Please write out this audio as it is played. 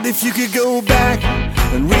if you could go back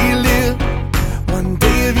and relive one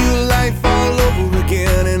day of your life all over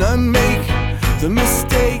again and unmake the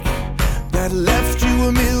mistake that left you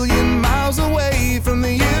a million miles away from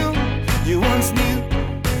the you once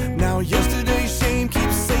knew. Now yesterday's shame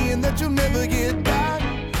keeps saying that you'll never get back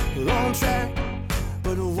on track.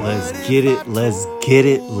 But let's get it, let's get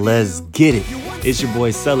it, let's get it. It's your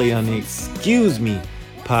boy Sully on the Excuse Me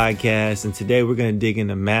podcast, and today we're going to dig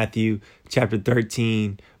into Matthew chapter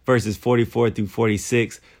 13 verses 44 through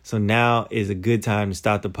 46. So now is a good time to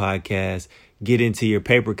stop the podcast, get into your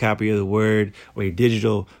paper copy of the word or your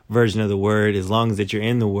digital version of the word, as long as that you're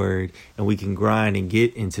in the word, and we can grind and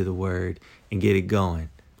get into the word and get it going.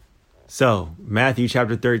 So Matthew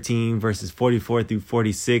chapter 13 verses 44 through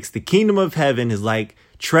 46. The kingdom of heaven is like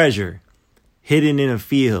treasure hidden in a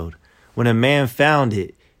field. When a man found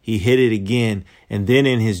it, he hid it again, and then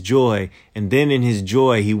in his joy,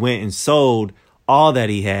 he went and sold all that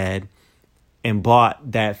he had and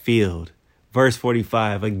bought that field. Verse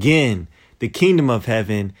 45. Again, the kingdom of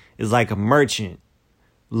heaven is like a merchant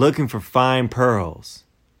looking for fine pearls.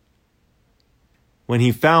 When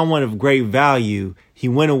he found one of great value, he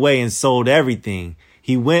went away and sold everything.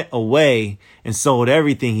 He went away and sold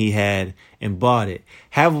everything he had and bought it.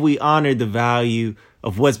 Have we honored the value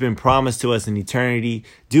of what's been promised to us in eternity?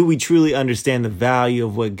 Do we truly understand the value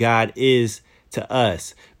of what God is to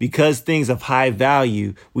us? Because things of high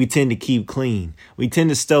value, we tend to keep clean. We tend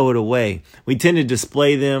to stow it away. We tend to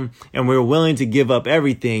display them, and we're willing to give up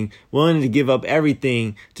everything,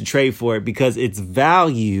 to trade for it, because its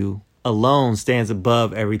value alone stands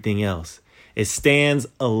above everything else. It stands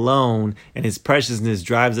alone, and its preciousness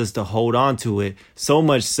drives us to hold on to it, so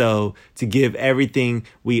much so to give everything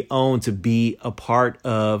we own to be a part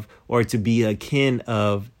of or to be akin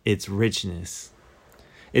of its richness.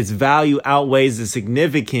 Its value outweighs the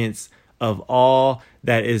significance of all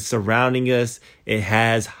that is surrounding us. It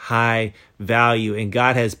has high value, and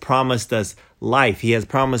God has promised us life. He has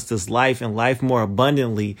promised us life, and life more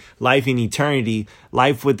abundantly, life in eternity,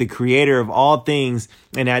 life with the creator of all things.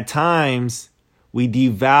 And at times we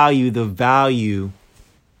devalue the value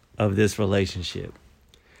of this relationship.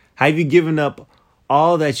 Have you given up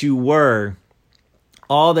all that you were,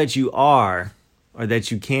 all that you are, or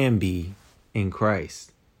that you can be in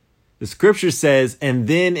Christ? The scripture says, and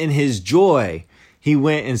then in his joy, he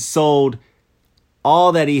went and sold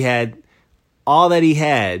all that he had,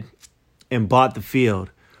 and bought the field.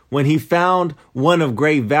 When he found one of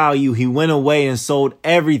great value, he went away and sold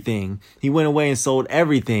everything.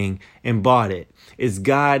 And bought it. Is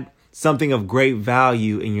God something of great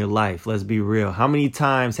value in your life? Let's be real. How many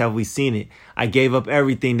times have we seen it? I gave up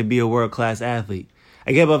everything to be a world-class athlete.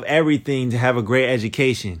 I gave up everything to have a great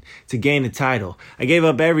education, to gain a title. I gave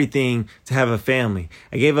up everything to have a family.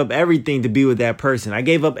 I gave up everything to be with that person. I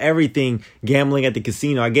gave up everything gambling at the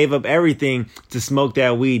casino. I gave up everything to smoke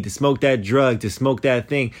that weed, to smoke that drug, to smoke that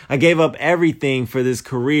thing. I gave up everything for this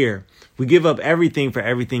career. We give up everything for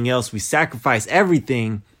everything else. We sacrifice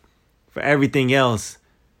everything for everything else,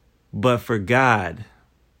 but for God,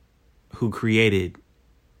 who created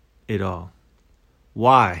it all.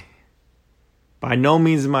 Why? By no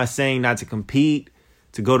means am I saying not to compete,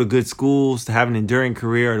 to go to good schools, to have an enduring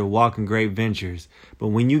career, or to walk in great ventures. But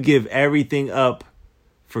when you give everything up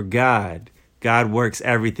for God, God works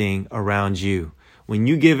everything around you. When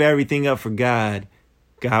you give everything up for God,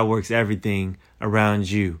 God works everything around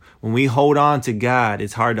you. When we hold on to God,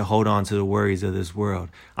 it's hard to hold on to the worries of this world.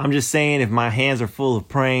 I'm just saying, if my hands are full of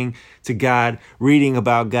praying to God, reading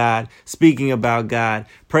about God, speaking about God,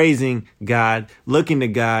 praising God, looking to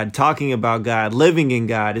God, talking about God, living in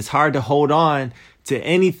God, it's hard to hold on to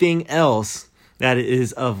anything else that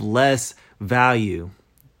is of less value,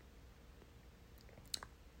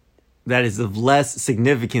 that is of less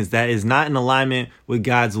significance, that is not in alignment with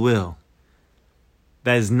God's will,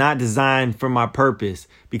 that is not designed for my purpose.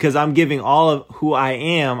 Because I'm giving all of who I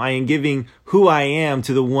am giving who I am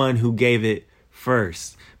to the one who gave it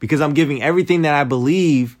first. Because I'm giving everything that I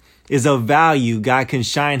believe is of value. God can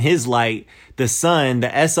shine his light. The sun,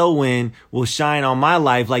 the S-O-N, will shine on my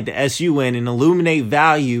life like the S-U-N and illuminate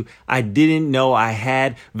value I didn't know I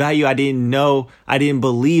had, value I didn't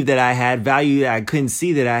believe that I had, value that I couldn't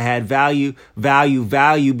see that I had, value,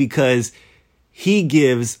 because he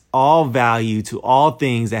gives all value to all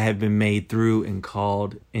things that have been made through and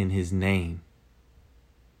called in his name.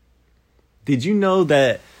 Did you know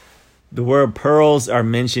that the word pearls are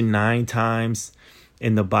mentioned 9 times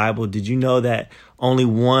in the Bible? Did you know that only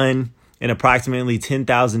 1 in approximately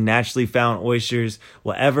 10,000 naturally found oysters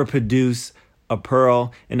will ever produce a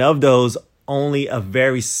pearl? And of those, only a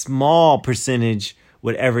very small percentage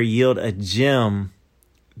would ever yield a gem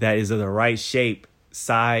that is of the right shape,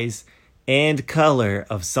 size, and color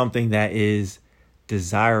of something that is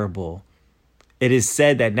desirable. It is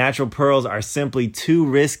said that natural pearls are simply too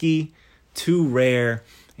risky, too rare,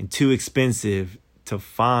 and too expensive to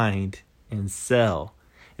find and sell.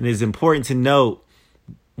 And it is important to note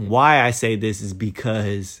why I say this is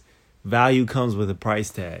because value comes with a price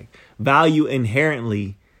tag. Value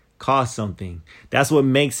inherently costs something. That's what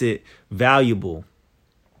makes it valuable.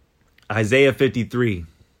 Isaiah 53.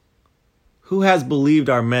 Who has believed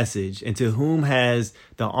our message, and to whom has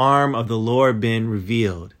the arm of the Lord been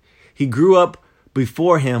revealed? He grew up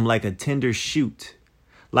before him like a tender shoot,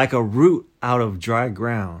 like a root out of dry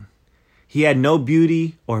ground. He had no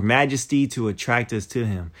beauty or majesty to attract us to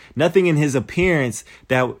him. Nothing in his appearance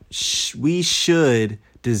that we should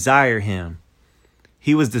desire him.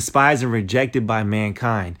 He was despised and rejected by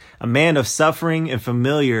mankind, a man of suffering and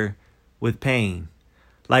familiar with pain,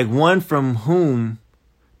 like one from whom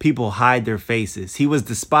people hide their faces. He was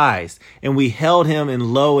despised, and we held him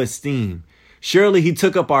in low esteem. Surely he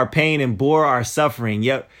took up our pain and bore our suffering,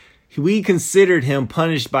 yet we considered him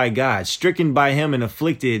punished by God, stricken by him and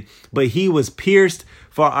afflicted, but he was pierced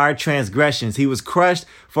for our transgressions. He was crushed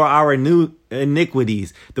for our new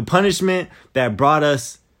iniquities. The punishment that brought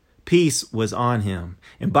us peace was on him,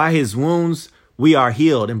 and by his wounds we are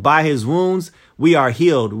healed. And by his wounds we are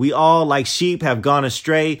healed. We all, like sheep, have gone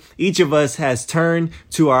astray. Each of us has turned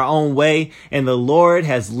to our own way, and the Lord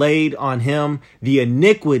has laid on him the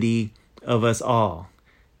iniquity of us all.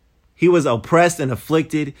 He was oppressed and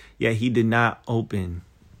afflicted, yet he did not open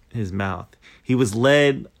his mouth. He was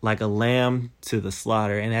led like a lamb to the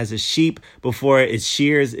slaughter, and as a sheep before its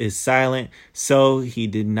shears is silent, so he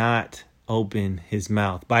did not open his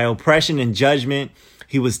mouth. By oppression and judgment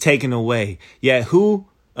he was taken away. Yet who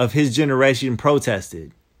of his generation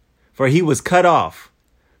protested? For he was cut off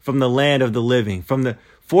from the land of the living.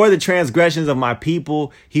 For the transgressions of my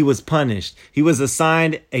people he was punished. He was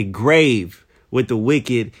assigned a grave with the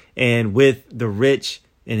wicked and with the rich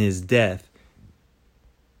in his death.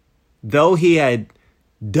 Though he had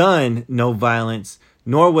done no violence,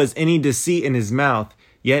 nor was any deceit in his mouth,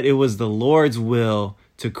 yet it was the Lord's will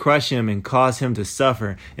to crush him and cause him to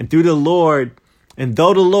suffer. And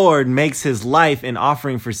though the Lord makes his life an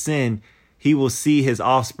offering for sin, he will see his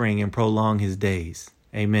offspring and prolong his days.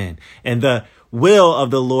 Amen. And the will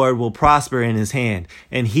of the Lord will prosper in his hand,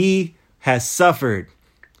 and he has suffered.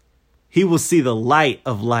 He will see the light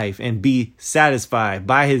of life and be satisfied.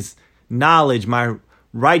 By his knowledge, my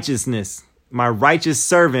righteous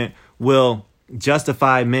servant will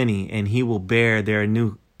justify many, and he will bear their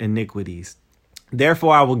new iniquities.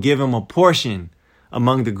 Therefore, I will give him a portion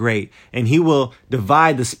among the great, and he will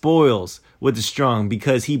divide the spoils with the strong,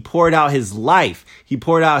 because he poured out his life. He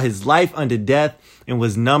poured out his life unto death and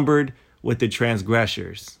was numbered with the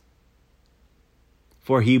transgressors.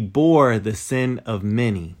 For he bore the sin of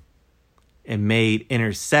many and made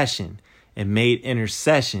intercession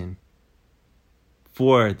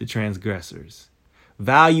for the transgressors.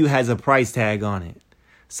 Value has a price tag on it.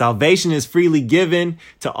 Salvation is freely given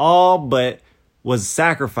to all, but was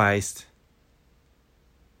sacrificed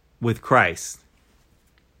with Christ.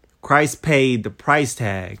 Christ paid the price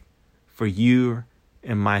tag for you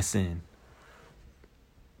and my sin,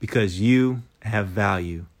 because you have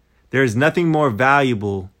value. There is nothing more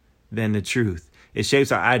valuable than the truth. It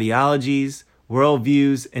shapes our ideologies,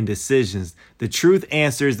 worldviews, and decisions. The truth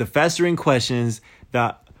answers the festering questions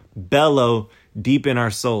that bellow deep in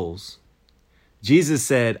our souls. Jesus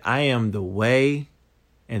said, I am the way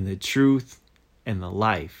and the truth and the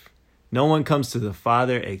life. No one comes to the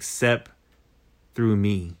Father except through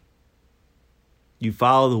me. You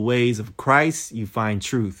follow the ways of Christ, you find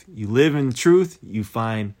truth. You live in truth, you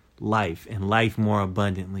find life, and life more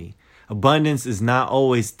abundantly. Abundance is not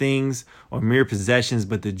always things or mere possessions,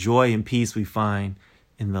 but the joy and peace we find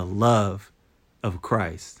in the love of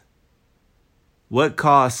Christ. What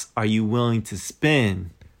costs are you willing to spend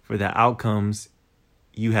for the outcomes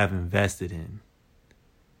you have invested in?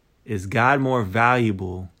 Is God more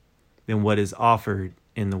valuable than what is offered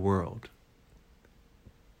in the world?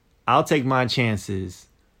 I'll take my chances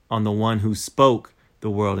on the one who spoke the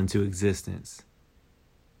world into existence.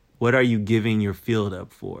 What are you giving your field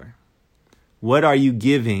up for? What are you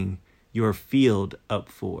giving your field up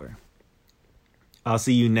for? I'll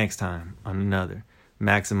see you next time on another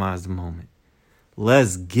Maximize the Moment.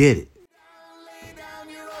 Let's get it. Lay down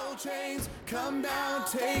your old chains, come down,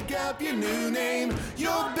 take up your new name.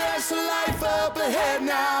 Your best life up ahead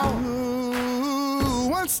now. Ooh,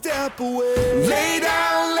 one step away. Lay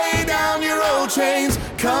down your old chains,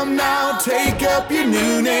 come now, take up your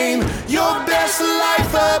new name. Your best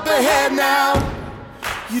life up ahead now.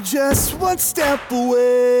 You're just one step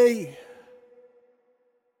away